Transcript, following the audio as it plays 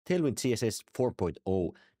Tailwind CSS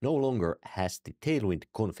 4.0 no longer has the Tailwind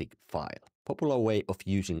config file. Popular way of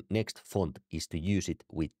using Next font is to use it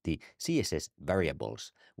with the CSS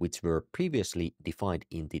variables, which were previously defined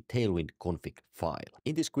in the Tailwind config file.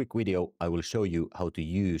 In this quick video, I will show you how to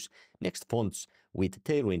use Next fonts with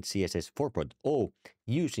Tailwind CSS 4.0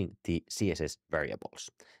 using the CSS variables.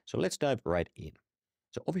 So let's dive right in.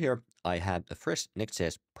 So over here, I have a fresh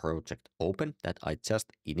Next.js project open that I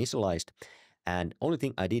just initialized. And only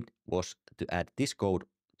thing I did was to add this code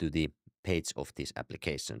to the page of this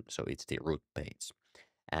application. So it's the root page.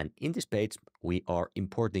 And in this page, we are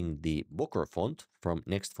importing the Boker font from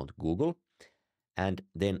Next Font Google and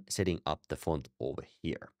then setting up the font over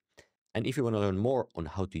here. And if you want to learn more on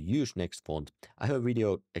how to use Next font, I have a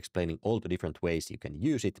video explaining all the different ways you can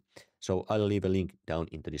use it. So I'll leave a link down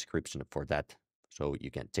in the description for that so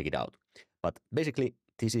you can check it out. But basically,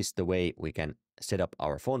 this is the way we can set up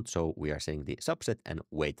our font. So we are setting the subset and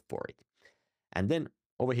wait for it. And then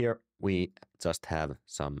over here, we just have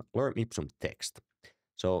some lorem ipsum text.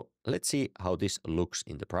 So let's see how this looks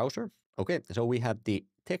in the browser. Okay, so we have the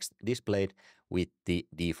text displayed with the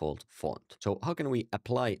default font. So how can we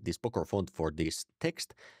apply this Boker font for this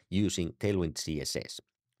text using Tailwind CSS?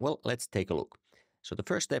 Well, let's take a look. So the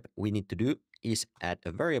first step we need to do is add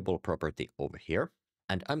a variable property over here.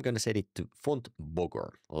 And I'm going to set it to font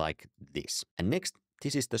Boker like this. And next,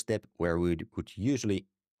 this is the step where we would usually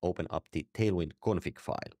open up the Tailwind config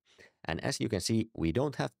file. And as you can see, we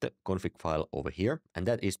don't have the config file over here. And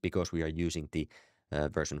that is because we are using the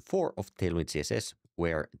version 4 of Tailwind CSS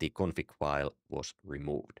where the config file was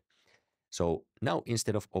removed. So now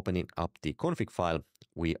instead of opening up the config file,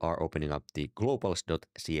 we are opening up the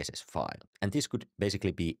globals.css file. And this could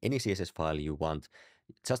basically be any CSS file you want.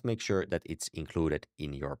 Just make sure that it's included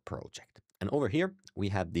in your project. And over here, we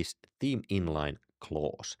have this theme inline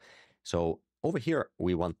clause. So over here,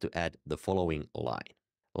 we want to add the following line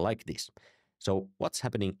like this. So what's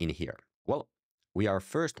happening in here? Well, we are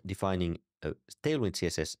first defining a Tailwind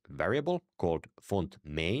CSS variable called font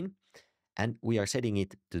main, and we are setting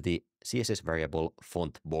it to the CSS variable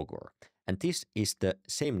font Boker. And this is the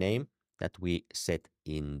same name that we set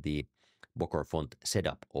in the Boker font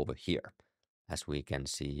setup over here, as we can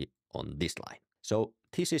see on this line. So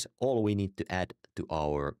this is all we need to add to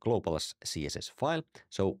our globals CSS file.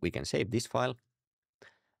 So we can save this file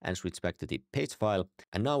and switch back to the page file.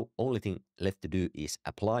 And now only thing left to do is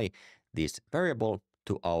apply this variable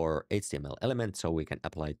to our HTML element. So we can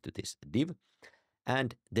apply it to this div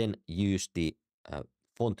and then use the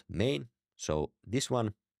font main. So this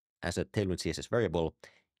one as a Tailwind CSS variable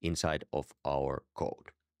inside of our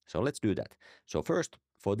code. So let's do that. So first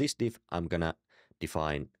for this div, I'm gonna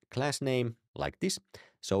define class name like this.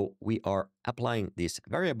 So we are applying this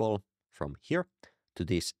variable from here to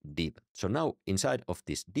this div. So now inside of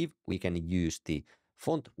this div, we can use the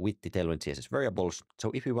font with the Tailwind CSS variables.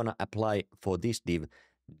 So if we want to apply for this div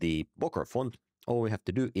the Boker font, all we have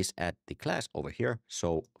to do is add the class over here.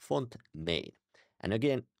 So font main. And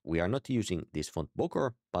again, we are not using this font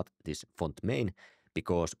Boker, but this font main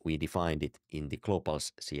because we defined it in the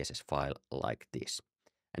globals CSS file like this.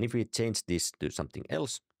 And if we change this to something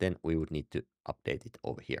else, then we would need to update it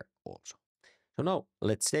over here also. So now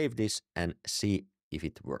let's save this and see if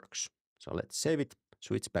it works. So let's save it,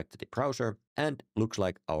 switch back to the browser, and looks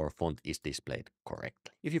like our font is displayed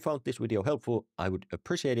correctly. If you found this video helpful, I would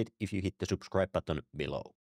appreciate it if you hit the subscribe button below.